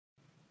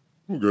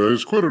Well,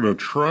 guys, quite an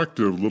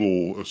attractive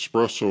little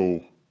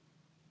espresso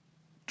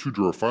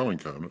two-drawer filing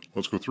cabinet.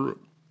 Let's go through it.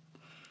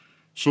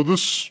 So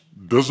this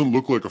doesn't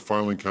look like a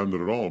filing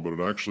cabinet at all, but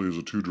it actually is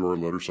a two-drawer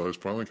letter-sized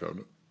filing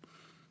cabinet.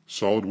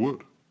 Solid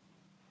wood.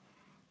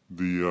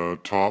 The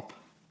top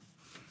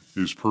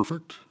is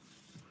perfect.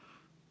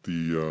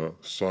 The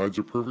sides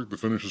are perfect. The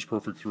finish is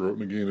perfect throughout.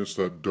 And again, it's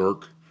that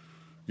dark,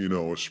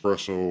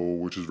 espresso,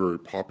 which is very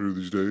popular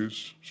these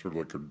days. Sort of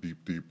like a deep,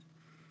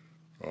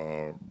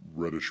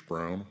 reddish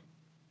brown.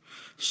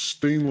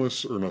 Satin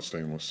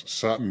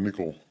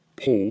nickel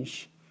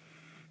poles,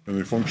 and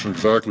they function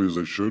exactly as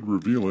they should,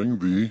 revealing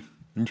the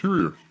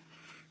interior.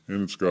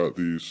 And it's got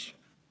these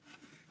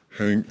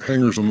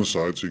hangers on the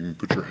side so you can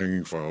put your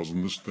hanging files,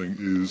 and this thing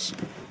is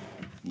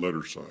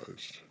letter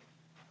sized.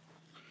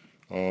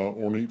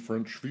 Ornate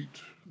French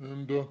feet,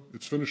 and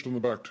it's finished on the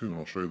back too, and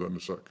I'll show you that in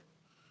a sec.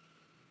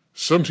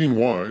 17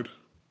 wide.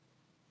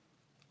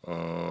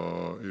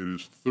 It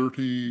is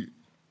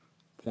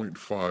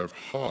 30.5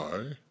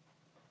 high,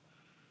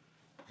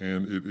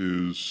 and it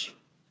is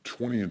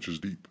 20 inches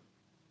deep.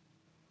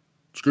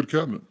 It's a good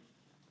cabinet.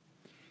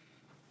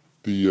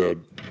 The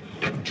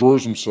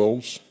drawers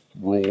themselves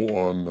roll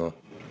on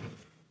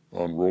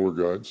roller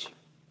guides,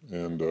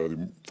 and they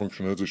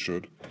function as they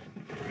should.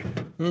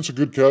 And it's a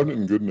good cabinet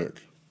and good nick.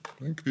 I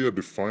think they had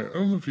to find. I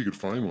don't know if you could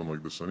find one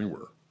like this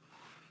anywhere.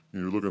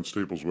 You look on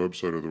Staples'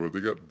 website, otherwise they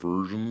got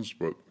versions,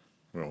 but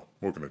well,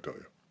 what can I tell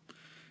you?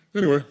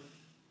 Anyway,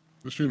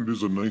 this unit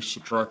is a nice,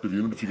 attractive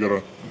unit if you got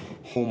a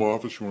home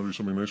office you want to do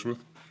something nice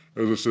with.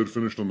 As I said,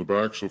 finished on the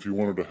back, so if you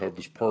wanted to have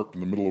this parked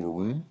in the middle of a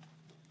room,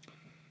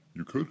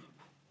 you could.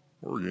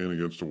 Or again,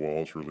 against a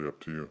wall, it's really up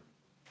to you.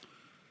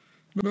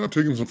 Now, I've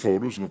taken some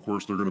photos, and of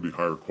course they're going to be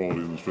higher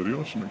quality in this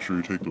video, so make sure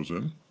you take those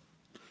in.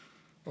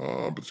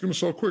 But it's going to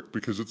sell quick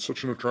because it's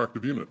such an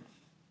attractive unit.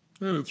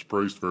 And it's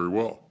priced very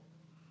well.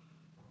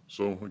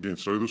 So again,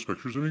 study those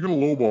pictures, and you're going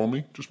to lowball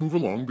me. Just move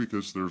along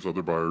because there's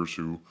other buyers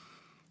who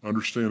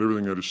understand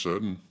everything I just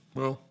said, and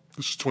well,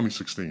 this is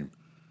 2016.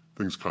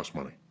 Things cost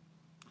money.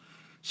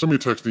 Send me a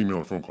text, email,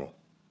 or phone call.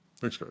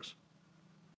 Thanks, guys.